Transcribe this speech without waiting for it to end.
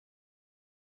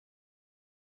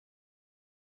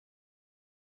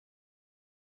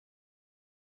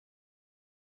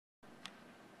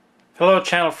Hello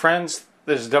channel friends,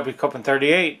 this is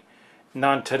WCopen38, and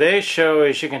on today's show,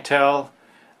 as you can tell,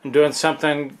 I'm doing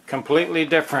something completely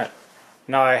different.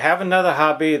 Now I have another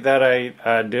hobby that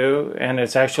I do, and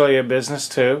it's actually a business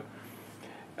too.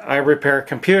 I repair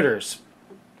computers.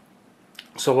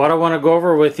 So what I want to go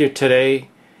over with you today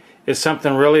is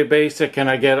something really basic,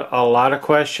 and I get a lot of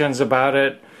questions about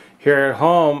it here at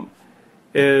home,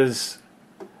 is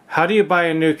how do you buy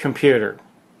a new computer?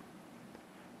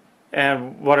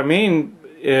 And what I mean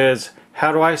is,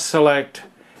 how do I select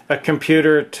a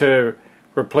computer to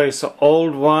replace an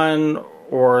old one,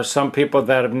 or some people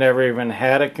that have never even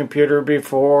had a computer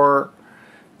before,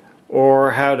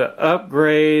 or how to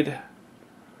upgrade,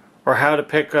 or how to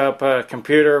pick up a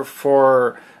computer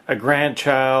for a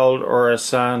grandchild or a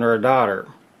son or a daughter.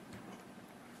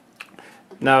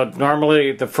 Now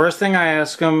normally the first thing I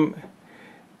ask them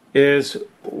is,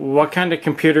 what kind of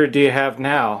computer do you have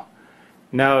now?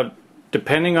 Now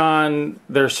depending on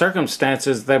their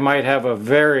circumstances, they might have a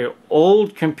very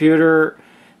old computer,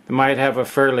 they might have a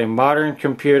fairly modern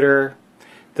computer,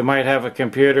 they might have a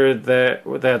computer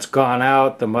that's gone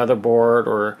out, the motherboard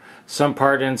or some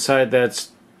part inside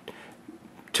that's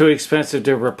too expensive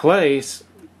to replace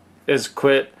is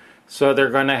quit, so they're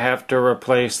going to have to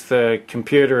replace the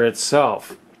computer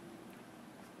itself.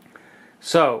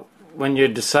 So when you're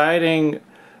deciding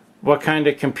what kind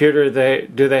of computer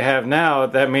do they have now,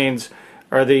 that means,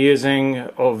 are they using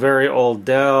a very old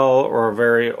Dell or a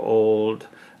very old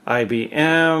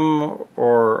IBM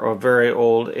or a very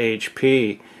old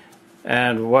HP?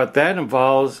 And what that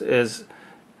involves is,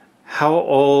 how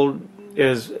old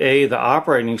is the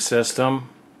operating system,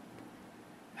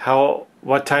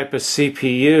 what type of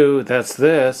CPU, that's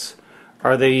this,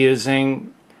 are they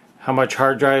using, how much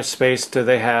hard drive space do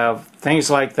they have, things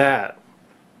like that.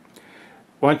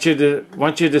 Once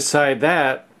you decide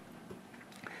that,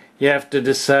 you have to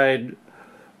decide,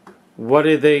 what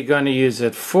are they going to use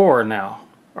it for now?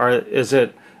 Or is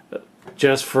it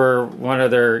just for one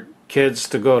of their kids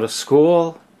to go to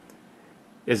school?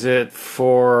 Is it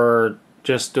for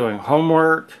just doing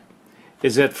homework?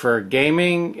 Is it for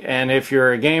gaming? And if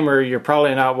you're a gamer, you're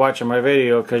probably not watching my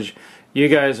video because you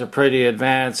guys are pretty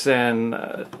advanced,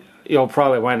 and you'll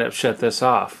probably wind up shut this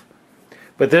off.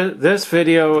 But this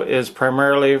video is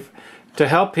primarily to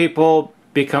help people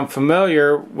become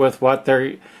familiar with what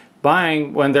they're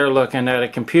buying when they're looking at a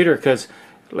computer, because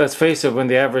let's face it, when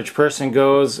the average person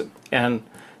goes and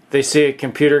they see a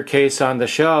computer case on the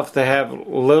shelf, they have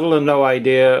little to no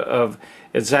idea of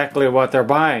exactly what they're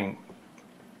buying.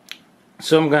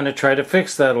 So I'm going to try to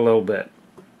fix that a little bit.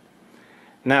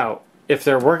 Now, if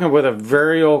they're working with a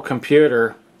very old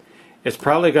computer, it's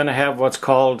probably going to have what's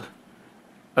called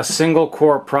a single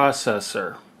core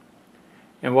processor.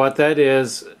 And what that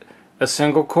is, a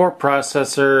single core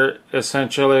processor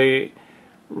essentially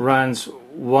runs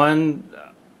one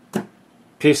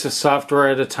piece of software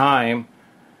at a time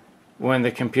when the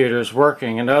computer is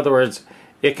working. In other words,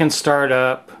 it can start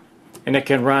up and it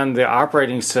can run the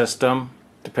operating system,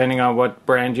 depending on what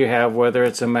brand you have, whether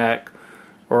it's a Mac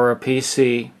or a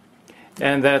PC,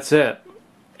 and that's it.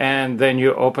 And then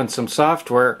you open some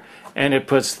software and it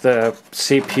puts the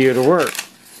CPU to work.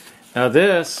 Now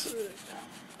this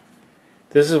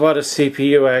is what a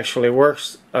CPU actually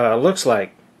looks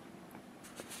like.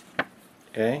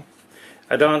 Okay,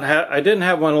 I didn't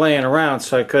have one laying around,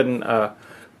 so I couldn't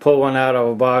pull one out of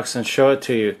a box and show it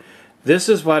to you. This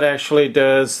is what actually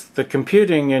does the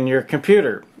computing in your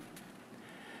computer.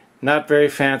 Not very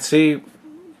fancy,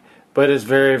 but it's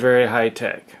very, very high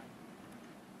tech.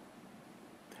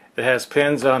 It has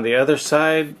pins on the other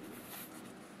side,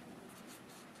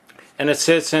 and it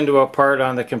sits into a part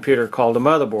on the computer called a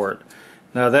motherboard.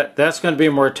 Now that's going to be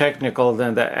more technical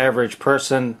than the average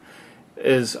person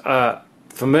is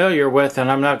familiar with,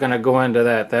 and I'm not going to go into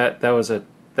that.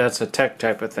 That's a tech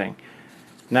type of thing.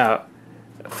 Now,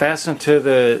 fastened to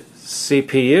the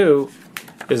CPU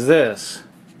is this.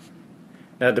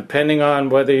 Now, depending on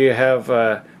whether you have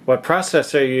what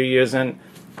processor you're using,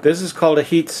 this is called a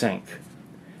heat sink,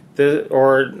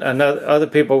 or other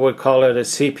people would call it a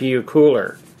CPU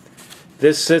cooler.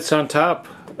 This sits on top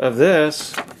of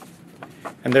this,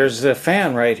 and there's a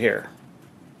fan right here.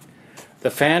 The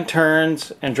fan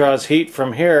turns and draws heat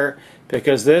from here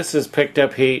because this has picked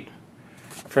up heat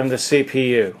from the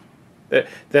CPU.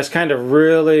 That's kind of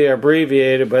really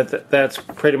abbreviated, but that's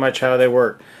pretty much how they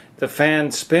work. The fan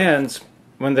spins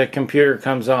when the computer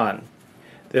comes on.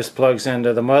 This plugs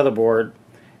into the motherboard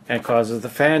and causes the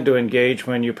fan to engage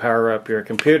when you power up your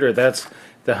computer. That's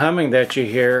the humming that you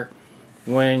hear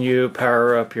when you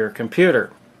power up your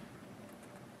computer.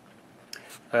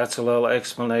 That's a little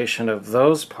explanation of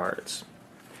those parts.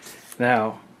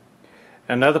 Now,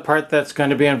 another part that's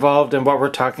going to be involved in what we're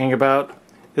talking about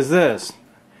is this.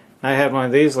 I have one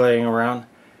of these laying around.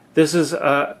 This is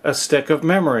a stick of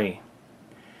memory.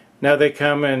 Now they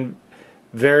come in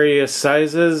various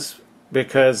sizes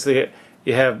because you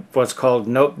have what's called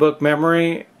notebook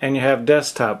memory and you have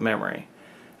desktop memory.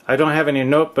 I don't have any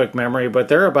notebook memory, but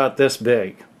they're about this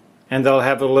big. And they'll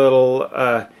have a little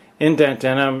indent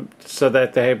in them so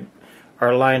that they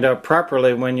are lined up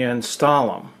properly when you install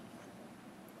them.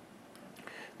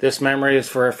 This memory is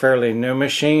for a fairly new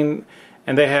machine,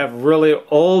 and they have really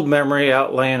old memory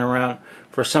out laying around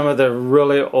for some of the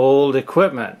really old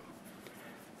equipment.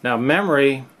 Now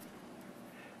memory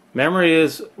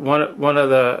is one of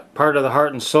the part of the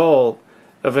heart and soul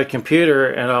of a computer,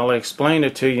 and I'll explain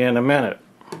it to you in a minute.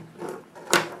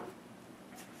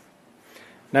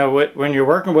 Now when you're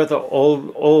working with an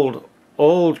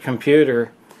old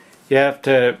computer, you have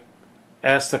to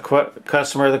ask the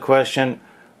customer the question,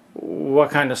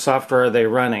 what kind of software are they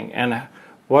running and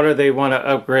what do they want to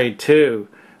upgrade to?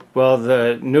 Well,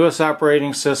 the newest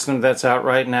operating system that's out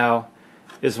right now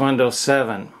is Windows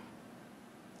 7.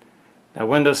 Now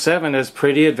Windows 7 is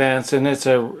pretty advanced, and as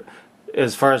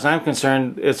far as I'm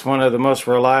concerned, it's one of the most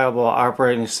reliable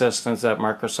operating systems that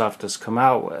Microsoft has come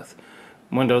out with.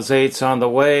 Windows 8's on the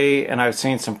way, and I've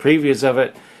seen some previews of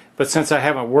it, but since I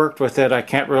haven't worked with it, I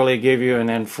can't really give you an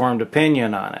informed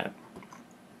opinion on it.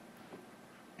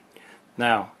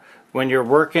 Now, when you're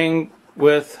working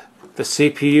with the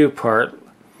CPU part,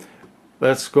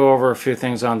 let's go over a few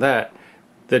things on that.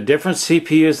 The different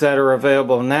CPUs that are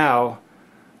available now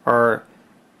are,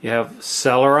 you have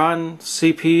Celeron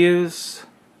CPUs,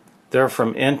 they're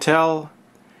from Intel.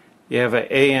 You have an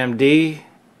AMD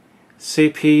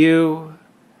CPU,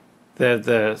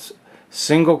 the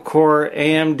single core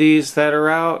AMDs that are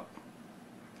out.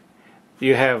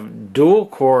 You have dual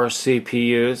core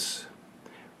CPUs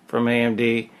from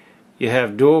AMD. You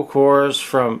have dual cores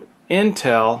from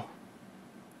Intel.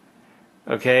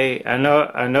 Okay, I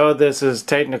know this is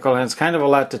technical and it's kind of a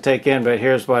lot to take in, but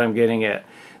here's what I'm getting at.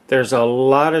 There's a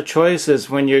lot of choices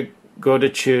when you go to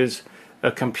choose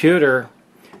a computer,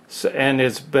 and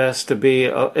it's best to be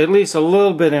at least a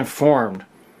little bit informed.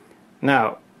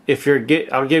 Now,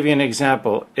 I'll give you an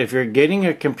example. If you're getting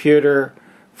a computer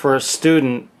for a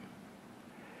student,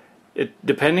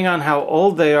 depending on how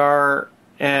old they are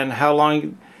and how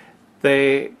long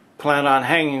they plan on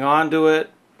hanging on to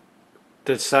it,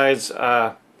 decides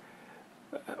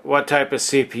what type of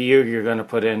CPU you're going to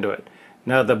put into it.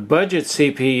 Now the budget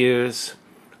CPUs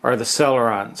are the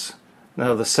Celerons.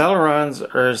 Now the Celerons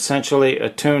are essentially a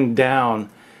tuned down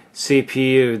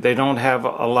CPU. They don't have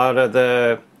a lot of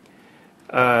the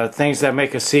things that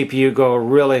make a CPU go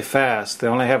really fast. They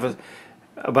only have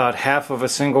about half of a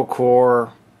single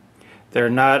core. They're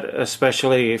not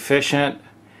especially efficient,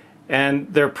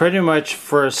 and they're pretty much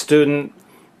for a student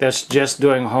that's just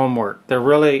doing homework.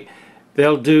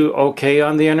 They'll do okay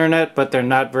on the internet, but they're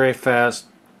not very fast,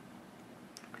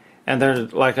 and they're,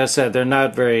 like I said, they're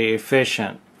not very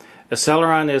efficient. A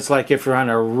Celeron is like if you're on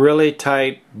a really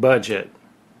tight budget,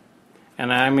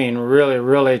 and I mean really,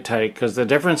 really tight, because the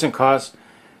difference in cost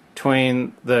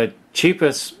between the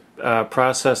cheapest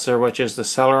processor, which is the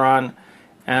Celeron,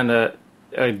 and a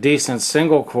decent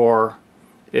single core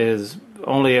is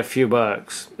only a few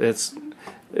bucks. They're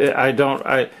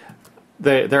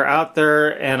out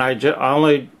there, and I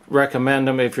only recommend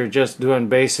them if you're just doing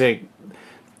basic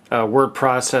word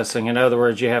processing. In other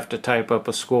words, you have to type up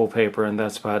a school paper, and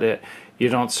that's about it. You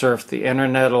don't surf the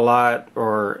internet a lot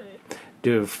or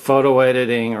do photo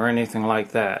editing or anything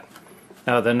like that.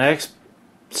 Now the next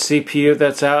CPU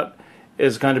that's out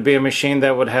is going to be a machine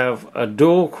that would have a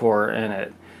dual core in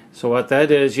it. So what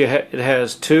that is, it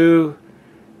has two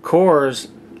cores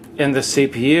in the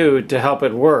CPU to help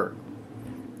it work.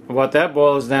 What that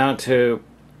boils down to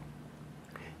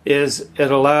is it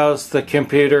allows the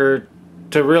computer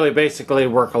to really basically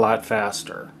work a lot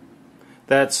faster.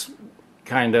 That's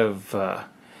kind of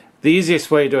the easiest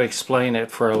way to explain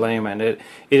it for a layman. It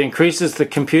increases the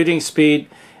computing speed,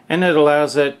 and it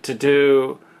allows it to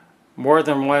do more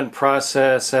than one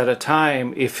process at a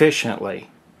time efficiently.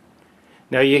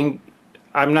 Now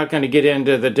I'm not going to get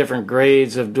into the different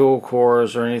grades of dual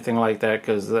cores or anything like that,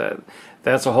 because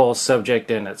that's a whole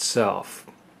subject in itself.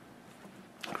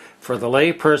 For the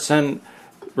lay person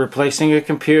replacing a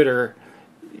computer,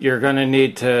 you're going to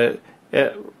need to,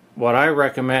 what I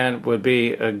recommend would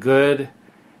be a good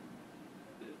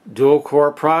dual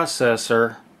core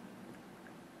processor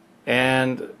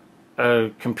and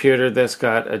a computer that's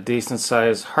got a decent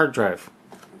sized hard drive.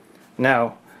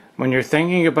 Now, when you're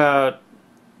thinking about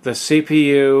the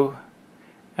CPU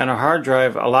and a hard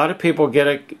drive. A lot of people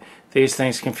get these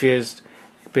things confused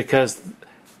because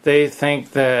they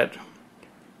think that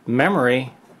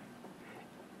memory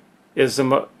is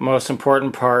the most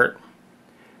important part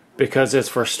because it's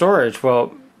for storage.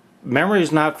 Well, memory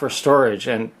is not for storage,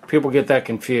 and people get that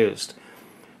confused.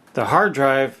 The hard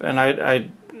drive, and I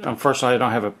unfortunately I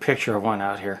don't have a picture of one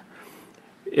out here,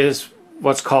 is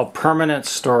what's called permanent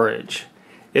storage.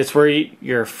 It's where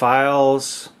your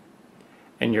files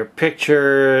and your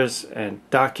pictures and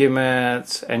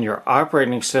documents and your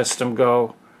operating system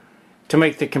go to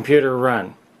make the computer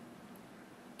run.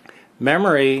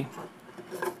 Memory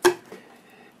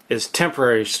is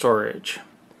temporary storage.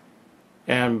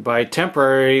 And by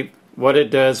temporary, what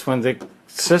it does when the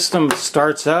system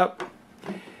starts up,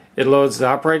 it loads the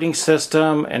operating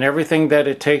system and everything that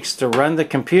it takes to run the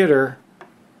computer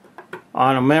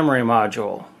on a memory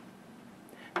module.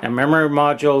 And memory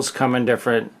modules come in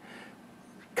different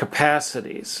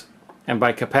capacities. And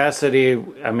by capacity,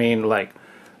 I mean like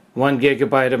 1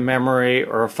 gigabyte of memory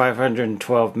or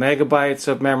 512 megabytes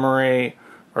of memory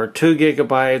or 2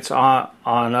 gigabytes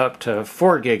on up to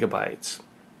 4 gigabytes.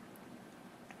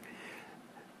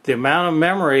 The amount of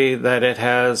memory that it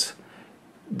has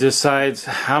decides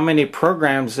how many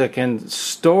programs it can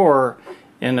store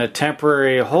in a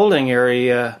temporary holding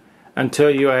area until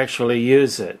you actually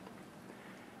use it.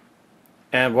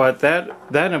 And what that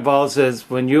involves is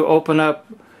when you open up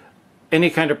any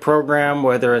kind of program,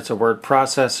 whether it's a word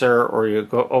processor or you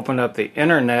go open up the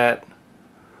internet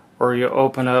or you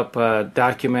open up a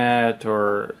document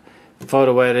or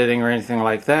photo editing or anything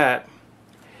like that,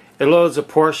 it loads a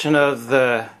portion of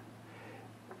the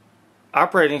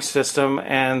operating system,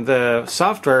 and the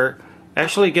software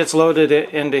actually gets loaded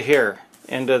into here,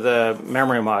 into the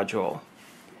memory module.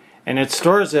 And it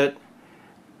stores it,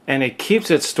 and it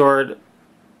keeps it stored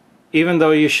even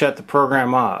though you shut the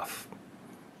program off.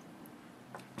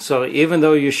 So even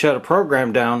though you shut a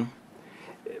program down,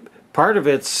 part of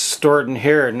it's stored in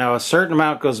here. Now a certain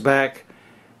amount goes back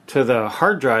to the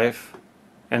hard drive,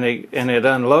 and it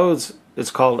unloads.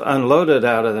 It's called unloaded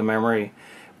out of the memory,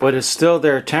 but it's still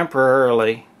there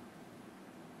temporarily.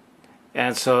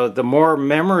 And so the more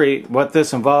memory, what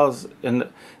this involves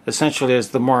essentially is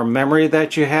the more memory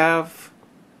that you have,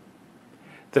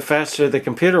 the faster the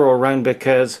computer will run,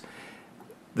 because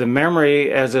the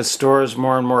memory, as it stores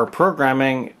more and more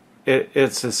programming,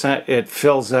 it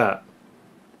fills up.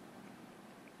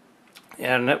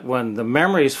 And when the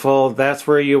memory is full, that's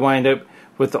where you wind up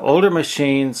with the older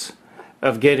machines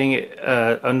of getting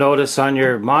a notice on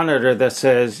your monitor that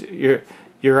says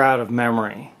you're out of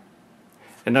memory.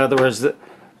 In other words,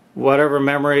 whatever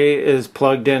memory is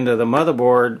plugged into the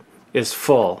motherboard is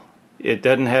full. It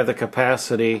doesn't have the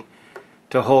capacity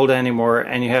to hold anymore,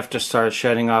 and you have to start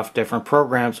shutting off different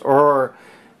programs, or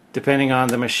depending on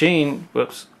the machine,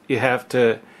 you have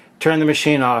to turn the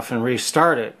machine off and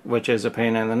restart it, which is a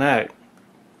pain in the neck.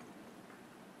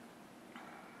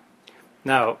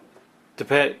 Now,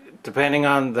 depending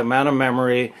on the amount of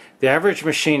memory, the average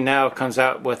machine now comes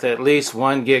out with at least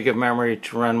 1 gig of memory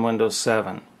to run Windows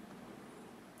 7.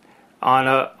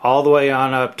 All the way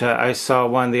on up to, I saw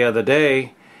one the other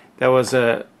day that was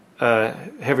a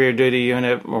heavier duty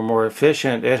unit, or more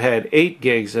efficient. It had 8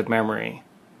 gigs of memory.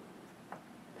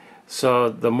 So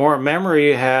the more memory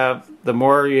you have, the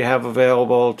more you have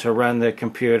available to run the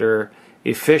computer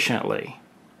efficiently.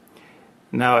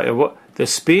 Now the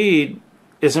speed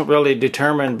isn't really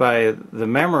determined by the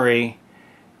memory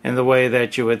in the way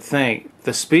that you would think.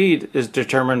 The speed is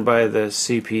determined by the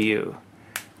CPU.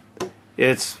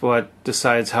 It's what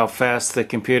decides how fast the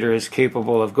computer is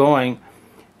capable of going,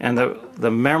 and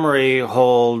the memory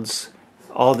holds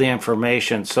all the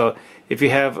information. So if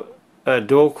you have a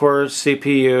dual-core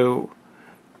CPU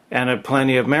and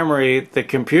plenty of memory, the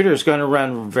computer is going to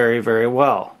run very, very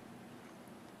well.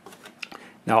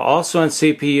 Now also in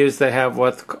CPUs they have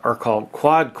what are called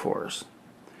quad cores.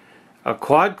 A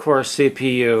quad core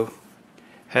CPU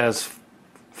has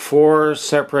 4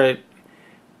 separate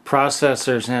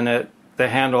processors in it that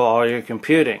handle all your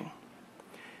computing.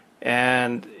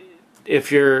 And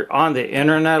if you're on the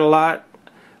internet a lot,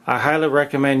 I highly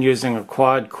recommend using a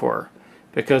quad core,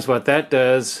 because what that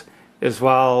does is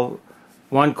while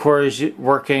one core is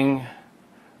working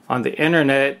on the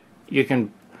internet, you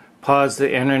can pause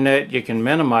the internet, you can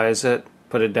minimize it,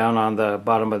 put it down on the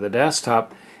bottom of the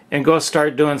desktop, and go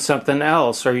start doing something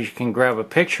else. Or you can grab a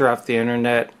picture off the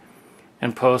internet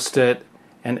and post it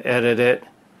and edit it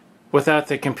without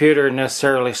the computer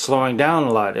necessarily slowing down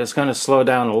a lot. It's going to slow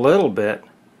down a little bit,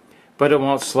 but it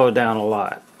won't slow down a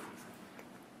lot.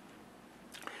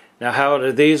 Now how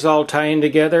do these all tie in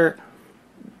together?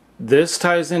 This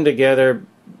ties in together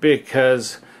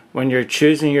because when you're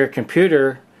choosing your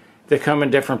computer, they come in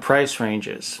different price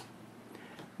ranges.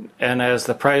 And as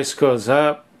the price goes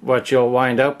up, what you'll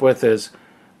wind up with is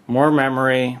more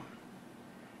memory,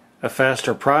 a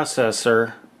faster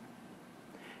processor,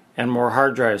 and more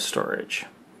hard drive storage.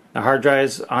 Now, hard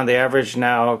drives on the average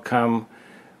now come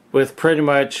with pretty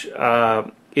much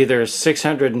either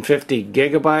 650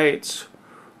 gigabytes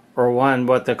or one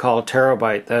what they call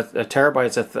terabyte. A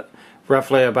terabyte's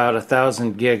roughly about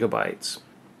 1,000 gigabytes.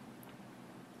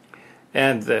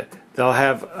 And they'll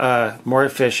have a more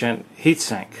efficient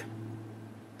heatsink.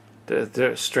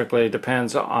 It strictly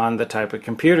depends on the type of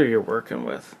computer you're working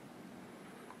with.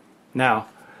 Now,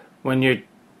 when you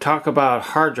talk about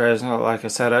hard drives, like I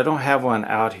said, I don't have one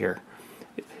out here.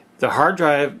 The hard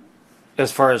drive,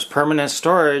 as far as permanent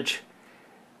storage,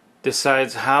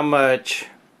 decides how many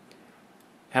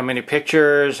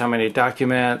pictures, how many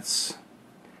documents,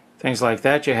 things like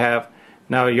that you have.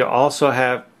 Now, you also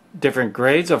have different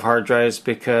grades of hard drives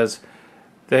because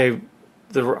the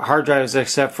hard drives,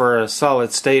 except for a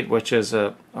solid state, which is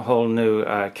a whole new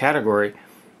category,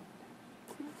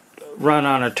 run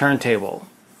on a turntable.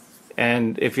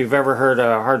 And if you've ever heard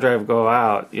a hard drive go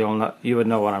out, you would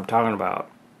know what I'm talking about.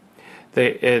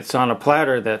 It's on a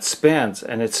platter that spins,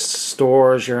 and it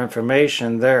stores your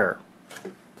information there.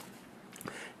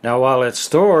 Now, while it's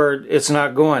stored, it's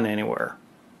not going anywhere.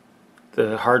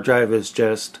 The hard drive is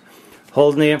just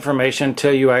holding the information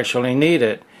until you actually need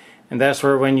it. And that's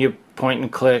where when you point and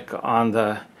click on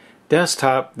the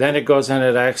desktop, then it goes in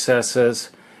and accesses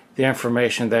the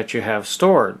information that you have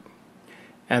stored.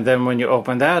 And then when you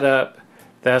open that up,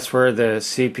 that's where the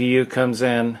CPU comes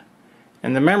in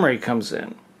and the memory comes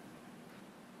in.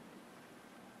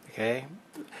 Okay,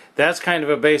 that's kind of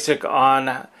a basic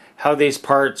on how these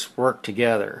parts work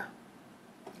together.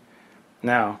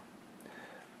 Now,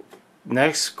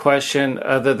 next question,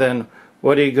 other than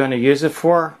what are you going to use it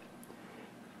for?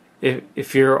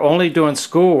 If you're only doing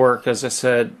schoolwork, as I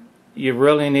said, you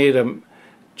really need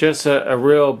just a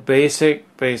real basic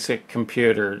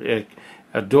computer.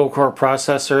 A dual-core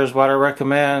processor is what I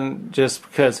recommend, just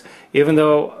because even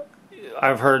though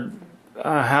I've heard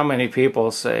how many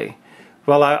people say,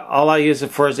 well, all I use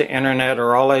it for is the internet,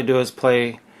 or all I do is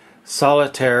play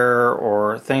solitaire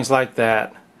or things like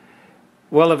that.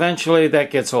 Well, eventually that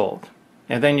gets old.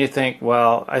 And then you think,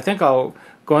 well, I think I'll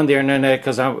go on the internet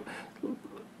because I'm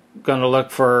going to look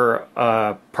for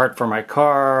a part for my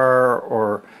car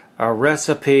or a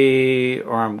recipe,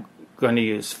 or I'm going to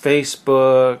use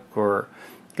Facebook, or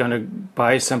going to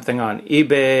buy something on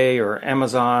eBay or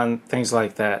Amazon, things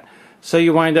like that. So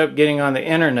you wind up getting on the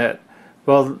internet.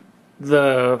 Well,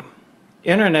 the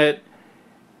internet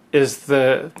is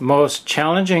the most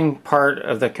challenging part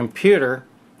of the computer,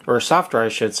 or software I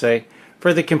should say,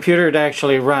 for the computer to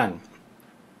actually run.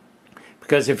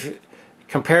 Because if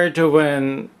compared to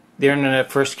when the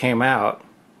internet first came out,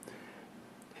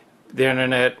 the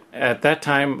internet at that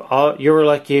time, you were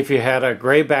lucky if you had a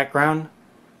gray background,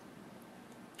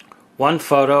 one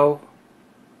photo,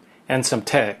 and some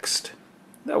text.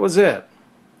 That was it.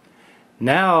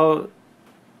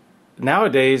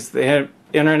 Nowadays, the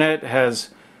internet has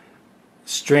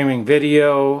streaming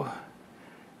video.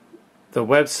 The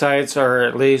websites are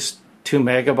at least 2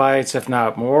 megabytes, if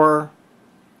not more.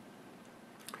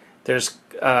 There's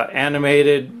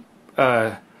animated,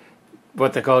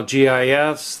 what they call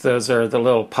GIFs. Those are the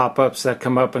little pop-ups that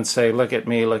come up and say, look at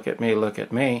me, look at me, look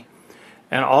at me.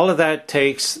 And all of that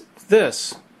takes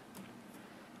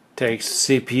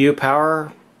CPU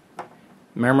power,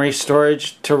 memory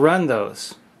storage to run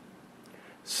those.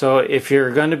 So if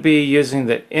you're going to be using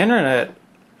the internet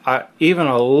even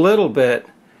a little bit,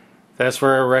 that's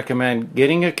where I recommend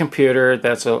getting a computer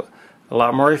that's a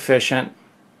lot more efficient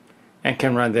and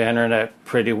can run the internet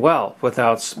pretty well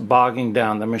without bogging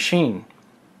down the machine.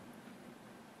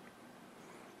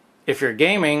 If you're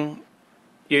gaming,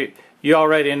 you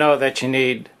already know that you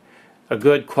need a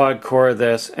good quad core of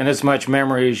this and as much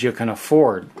memory as you can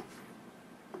afford.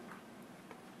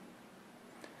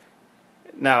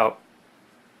 Now,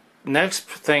 next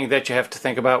thing that you have to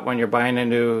think about when you're buying a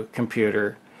new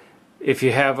computer, if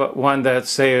you have one that,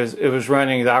 say, it was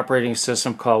running the operating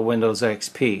system called Windows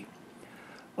XP,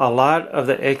 a lot of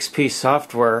the XP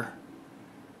software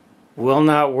will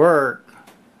not work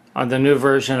on the new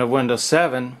version of Windows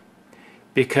 7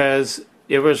 because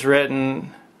it was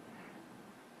written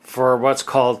for what's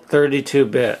called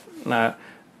 32-bit. Now,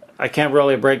 I can't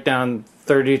really break down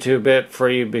 32-bit for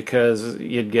you because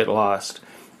you'd get lost.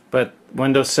 But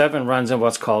Windows 7 runs in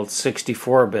what's called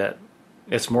 64-bit.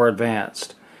 It's more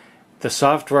advanced. The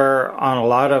software on a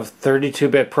lot of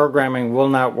 32-bit programming will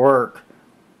not work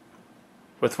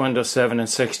with Windows 7 and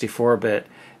 64-bit.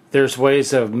 There's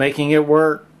ways of making it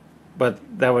work, but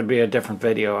that would be a different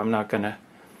video. I'm not going to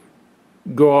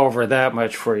go over that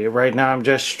much for you. Right now I'm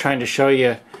just trying to show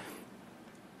you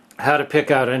how to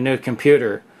pick out a new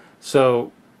computer.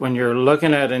 So when you're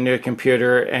looking at a new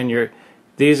computer and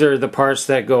these are the parts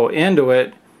that go into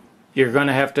it, you're going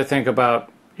to have to think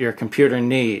about your computer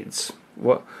needs.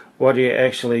 What are you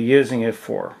actually using it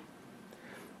for?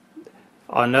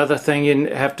 Another thing you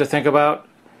have to think about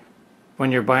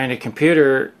when you're buying a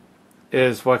computer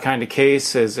is what kind of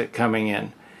case is it coming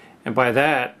in. And by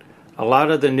that, a lot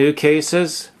of the new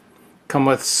cases come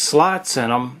with slots in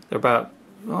them. They're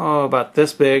about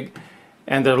this big,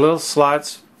 and they're little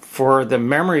slots for the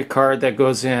memory card that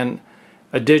goes in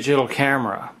a digital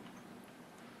camera.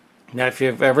 Now, if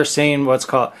you've ever seen what's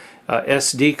called a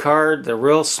SD card, they're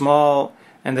real small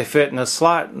and they fit in a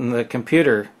slot in the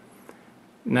computer.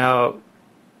 Now,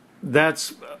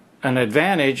 that's an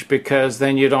advantage because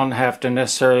then you don't have to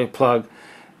necessarily plug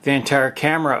the entire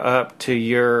camera up to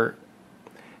your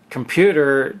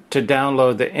computer to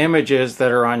download the images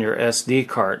that are on your SD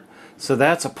card. So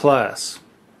that's a plus.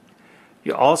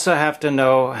 You also have to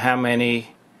know how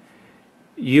many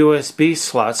USB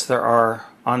slots there are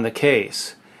on the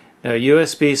case. Now,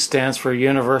 USB stands for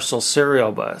Universal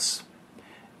Serial Bus.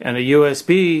 And a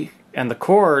USB and the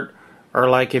cord are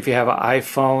like if you have an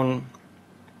iPhone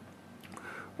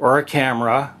or a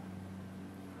camera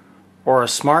or a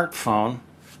smartphone,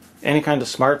 any kind of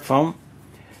smartphone.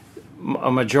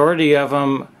 A majority of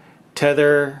them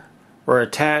tether or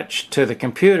attach to the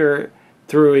computer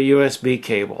through a USB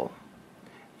cable.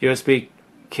 USB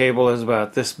cable is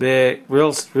about this big,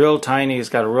 real tiny. It's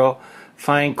got a real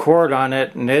fine cord on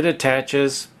it, and it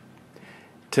attaches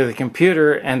to the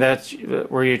computer, and that's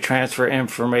where you transfer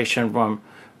information from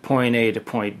point A to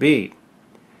point B.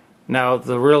 Now,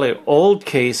 the really old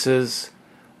cases,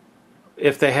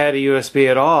 if they had a USB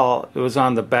at all, it was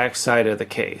on the back side of the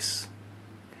case.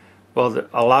 Well,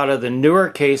 a lot of the newer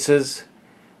cases,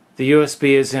 the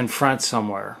USB is in front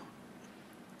somewhere.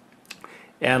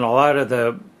 And a lot of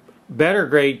the better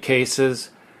grade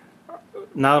cases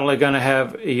not only going to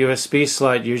have a USB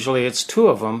slot, usually it's two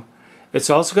of them, it's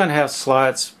also going to have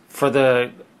slots for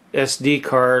the SD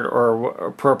card or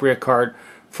appropriate card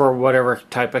for whatever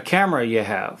type of camera you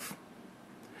have.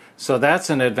 So that's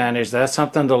an advantage. That's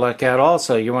something to look at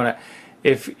also. You want to,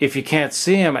 if you can't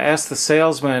see them, ask the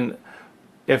salesman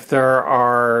if there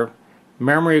are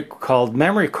memory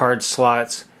card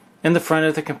slots in the front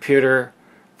of the computer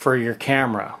for your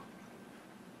camera.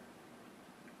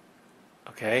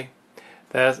 Okay,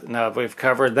 now we've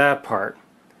covered that part.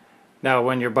 Now,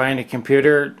 when you're buying a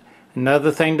computer,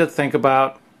 another thing to think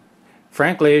about,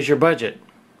 frankly, is your budget.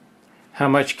 How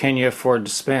much can you afford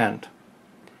to spend?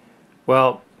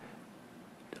 Well,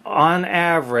 on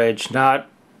average, not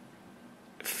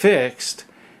fixed,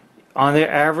 on the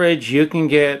average you can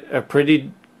get a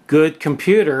pretty good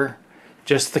computer,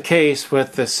 just the case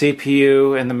with the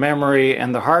CPU and the memory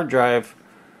and the hard drive,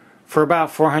 for about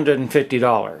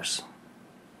 $450.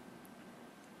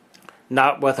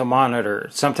 Not with a monitor.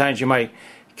 Sometimes you might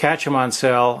catch them on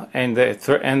sale, and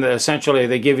essentially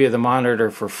they give you the monitor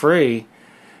for free,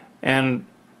 and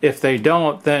if they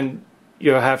don't, then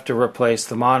you'll have to replace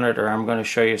the monitor. I'm going to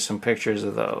show you some pictures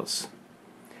of those.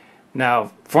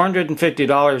 Now,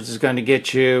 $450 is going to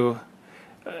get you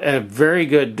a very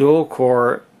good dual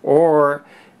core or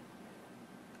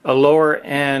a lower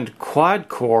end quad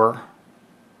core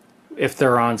if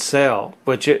they're on sale,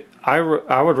 which I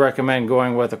would recommend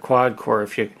going with a quad core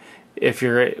if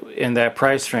you're in that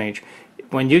price range.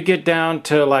 When you get down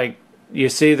to, like, you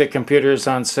see the computers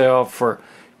on sale for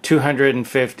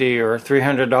 $250 or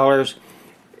 $300,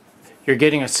 you're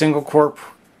getting a single core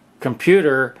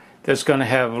computer that's going to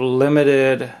have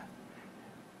limited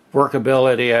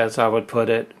workability, as I would put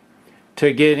it,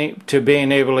 to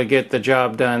being able to get the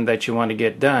job done that you want to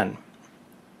get done.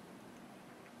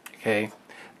 Okay,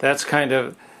 that's kind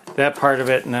of that part of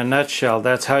it in a nutshell.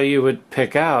 That's how you would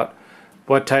pick out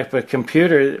what type of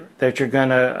computer that you're going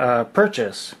to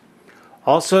purchase.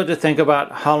 Also, to think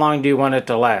about how long do you want it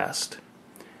to last.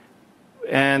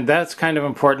 And that's kind of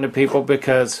important to people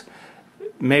because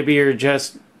maybe you're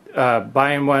just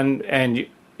buying one and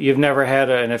you've never had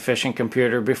an efficient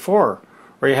computer before,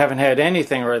 or you haven't had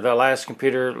anything, or the last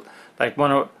computer, like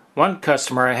one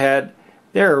customer I had,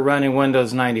 they were running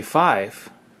Windows 95.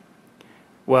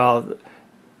 Well,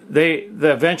 they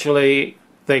eventually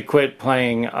quit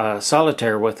playing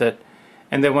solitaire with it,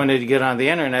 and they wanted to get on the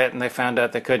internet, and they found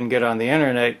out they couldn't get on the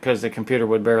internet because the computer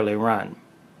would barely run.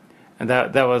 And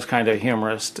that was kind of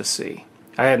humorous to see.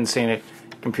 I hadn't seen a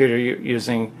computer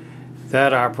using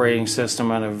that operating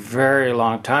system in a very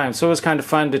long time. So it was kind of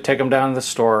fun to take them down to the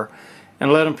store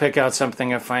and let them pick out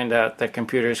something and find out that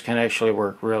computers can actually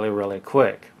work really, really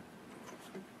quick.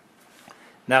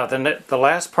 Now, the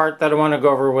last part that I want to go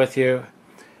over with you,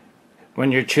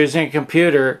 when you're choosing a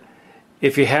computer,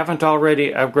 if you haven't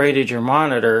already upgraded your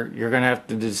monitor, you're going to have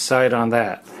to decide on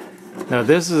that. Now,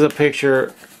 this is a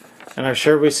picture, and I'm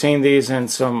sure we've seen these in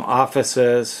some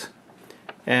offices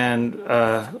and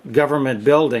government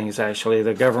buildings. Actually,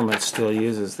 the government still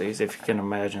uses these, if you can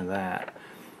imagine that.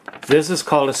 This is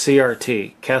called a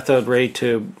CRT, cathode ray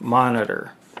tube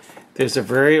monitor. There's a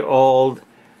very old,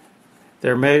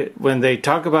 when they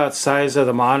talk about size of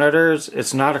the monitors,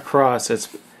 it's not across, it's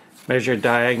measured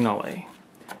diagonally.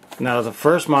 Now, the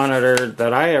first monitor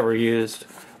that I ever used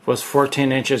was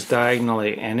 14 inches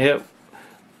diagonally, and it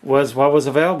was what was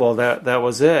available. That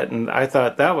was it, and I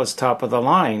thought that was top of the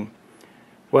line.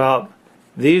 Well,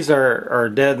 these are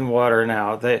dead in water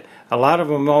now. A lot of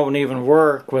them won't even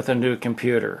work with a new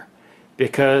computer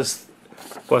because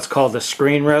what's called the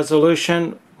screen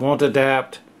resolution won't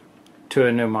adapt to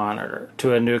a new monitor,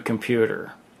 to a new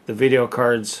computer. The video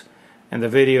cards and the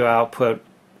video output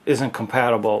isn't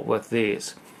compatible with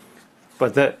these.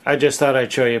 But I just thought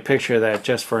I'd show you a picture of that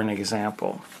just for an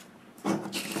example.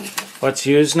 What's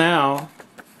used now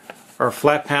are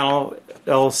flat panel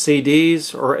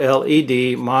LCDs or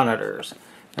LED monitors.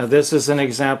 Now, this is an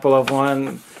example of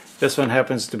one. This one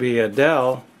happens to be a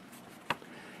Dell.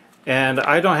 And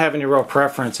I don't have any real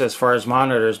preference as far as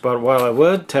monitors, but what I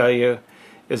would tell you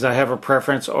is I have a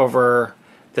preference over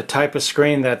the type of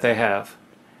screen that they have.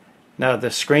 Now,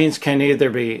 the screens can either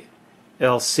be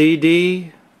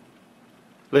LCD,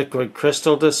 liquid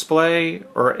crystal display,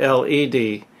 or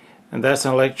LED, and that's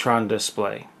an electron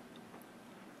display.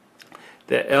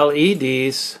 The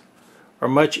LEDs are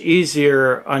much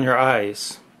easier on your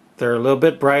eyes. They're a little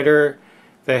bit brighter,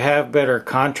 they have better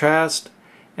contrast,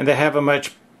 and they have a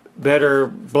much better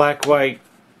black-white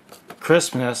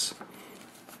crispness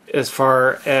as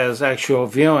far as actual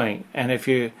viewing. And if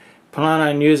you plan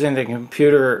on using the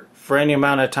computer for any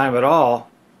amount of time at all,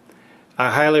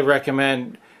 I highly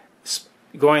recommend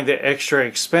going the extra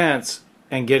expense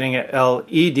and getting an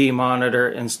LED monitor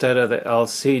instead of the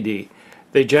LCD.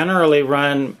 They generally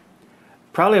run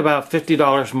probably about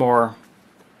 $50 more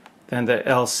than the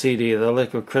LCD, the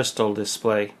liquid crystal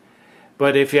display.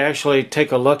 But if you actually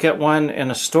take a look at one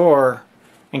in a store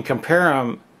and compare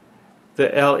them, the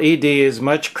LED is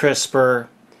much crisper,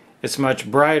 it's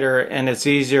much brighter, and it's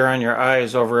easier on your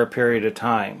eyes over a period of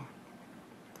time.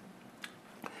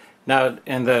 Now,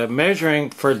 in the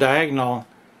measuring for diagonal,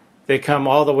 they come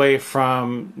all the way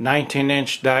from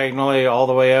 19-inch diagonally all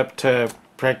the way up to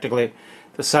practically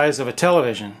the size of a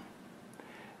television.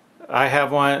 I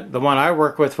have one, the one I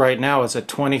work with right now is a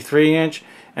 23-inch,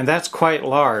 and that's quite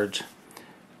large.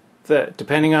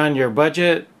 Depending on your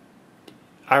budget,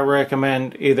 I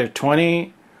recommend either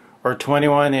 20 or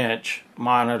 21-inch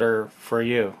monitor for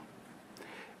you.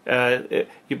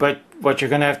 But what you're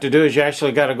going to have to do is you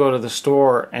actually got to go to the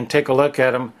store and take a look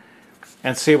at them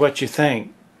and see what you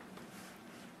think.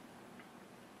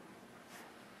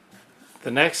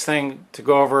 The next thing to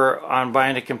go over on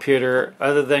buying a computer,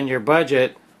 other than your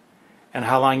budget and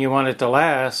how long you want it to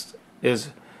last, is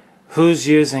who's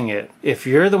using it. If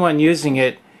you're the one using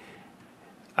it,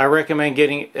 I recommend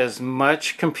getting as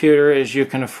much computer as you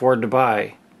can afford to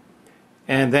buy,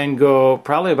 and then go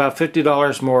probably about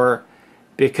 $50 more,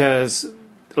 because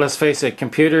let's face it,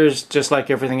 computers, just like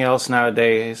everything else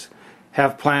nowadays,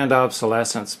 have planned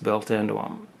obsolescence built into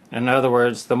them. In other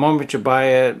words, the moment you buy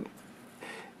it,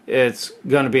 it's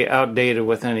going to be outdated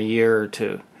within a year or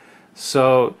two.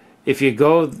 So if you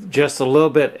go just a little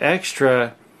bit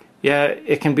extra, yeah,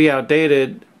 it can be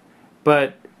outdated,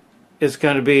 but it's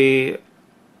going to be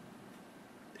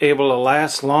able to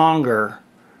last longer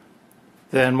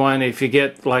than one if you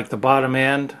get like the bottom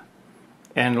end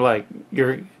and like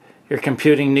your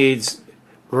computing needs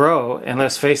grow. And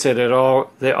let's face it,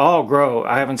 they all grow.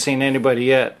 I haven't seen anybody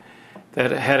yet that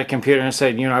had a computer and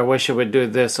said, you know, I wish it would do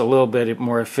this a little bit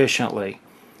more efficiently.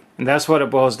 And that's what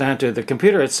it boils down to. The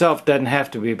computer itself doesn't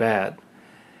have to be bad,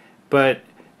 but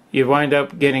you wind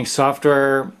up getting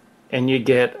software and you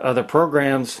get other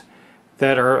programs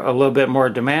that are a little bit more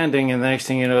demanding, and the next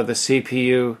thing you know, the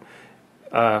CPU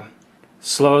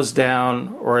slows down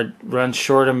or it runs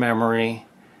short of memory,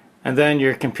 and then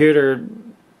your computer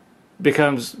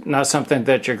becomes not something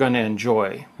that you're going to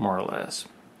enjoy, more or less.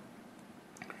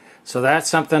 So that's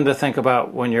something to think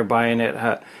about when you're buying it,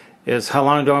 is how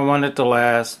long do I want it to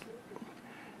last?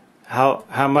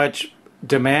 How much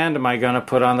demand am I going to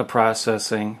put on the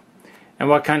processing? And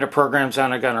what kind of programs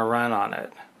am I going to run on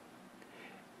it?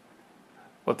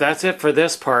 Well, that's it for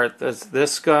this part.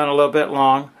 This gone a little bit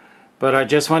long, but I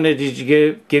just wanted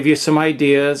to give you some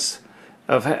ideas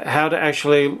of how to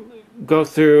actually go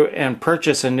through and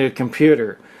purchase a new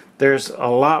computer. There's a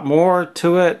lot more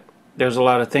to it. There's a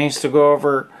lot of things to go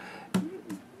over.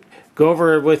 Go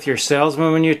over it with your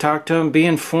salesman when you talk to them. Be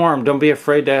informed. Don't be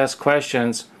afraid to ask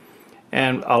questions.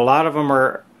 And a lot of them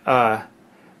are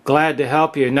glad to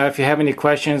help you. Now, if you have any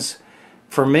questions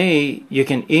for me, you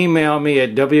can email me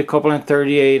at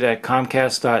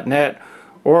wcopeland38@comcast.net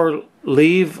or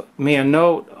leave me a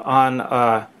note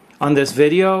on this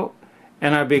video,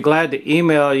 and I'd be glad to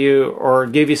email you or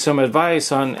give you some advice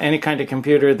on any kind of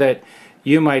computer that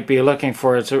you might be looking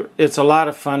for. It's a lot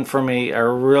of fun for me. I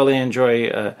really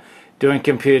enjoy doing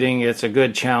computing. It's a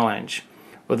good challenge.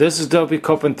 Well, this is Dopey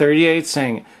Copeland 38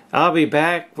 saying, I'll be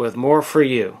back with more for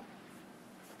you.